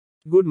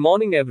Good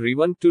morning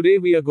everyone. Today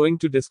we are going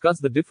to discuss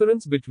the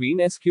difference between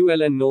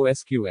SQL and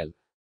NoSQL.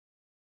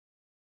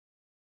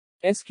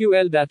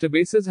 SQL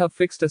databases have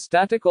fixed a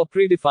static or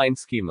predefined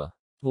schema,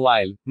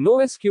 while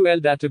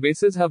NoSQL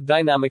databases have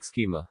dynamic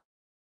schema.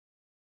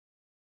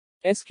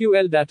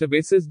 SQL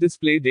databases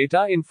display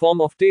data in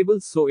form of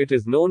tables, so it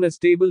is known as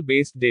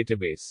table-based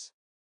database.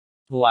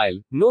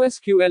 While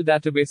NoSQL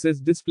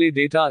databases display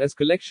data as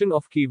collection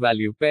of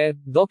key-value pair,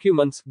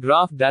 documents,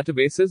 graph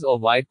databases or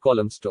wide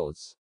column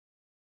stores.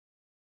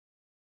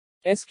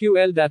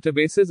 SQL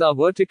databases are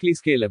vertically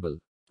scalable,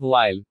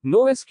 while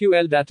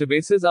NoSQL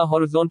databases are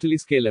horizontally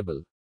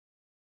scalable.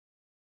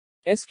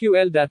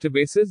 SQL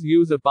databases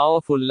use a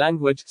powerful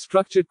language,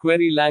 structured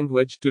query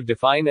language, to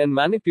define and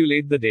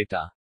manipulate the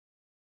data.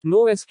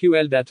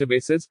 NoSQL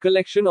databases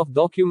collection of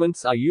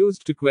documents are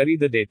used to query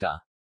the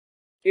data.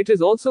 It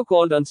is also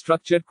called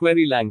unstructured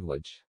query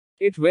language.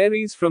 It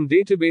varies from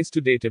database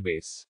to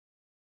database.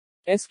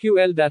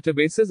 SQL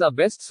databases are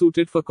best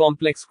suited for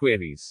complex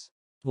queries,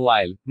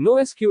 while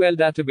NoSQL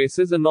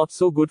databases are not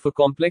so good for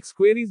complex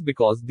queries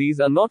because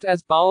these are not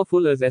as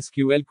powerful as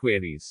SQL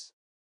queries.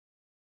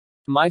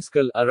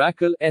 MySQL,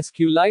 Oracle,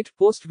 SQLite,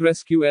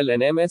 PostgreSQL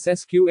and MS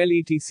SQL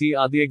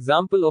etc. are the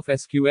example of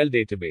SQL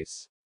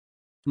database.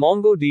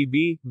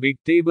 MongoDB,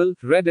 Bigtable,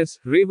 Redis,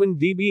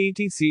 RavenDB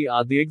etc.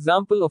 are the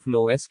example of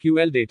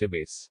NoSQL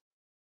database.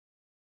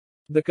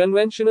 The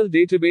conventional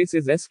database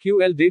is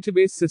SQL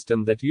database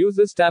system that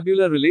uses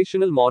tabular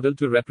relational model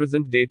to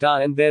represent data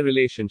and their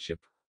relationship.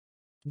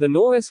 The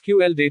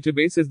NoSQL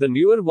database is the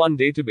newer one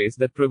database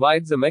that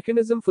provides a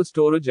mechanism for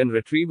storage and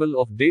retrieval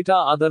of data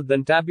other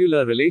than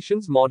tabular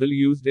relations model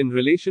used in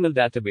relational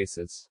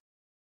databases.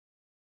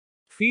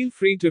 Feel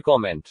free to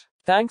comment.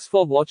 Thanks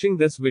for watching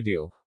this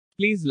video.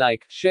 Please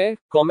like, share,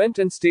 comment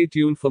and stay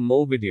tuned for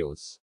more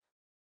videos.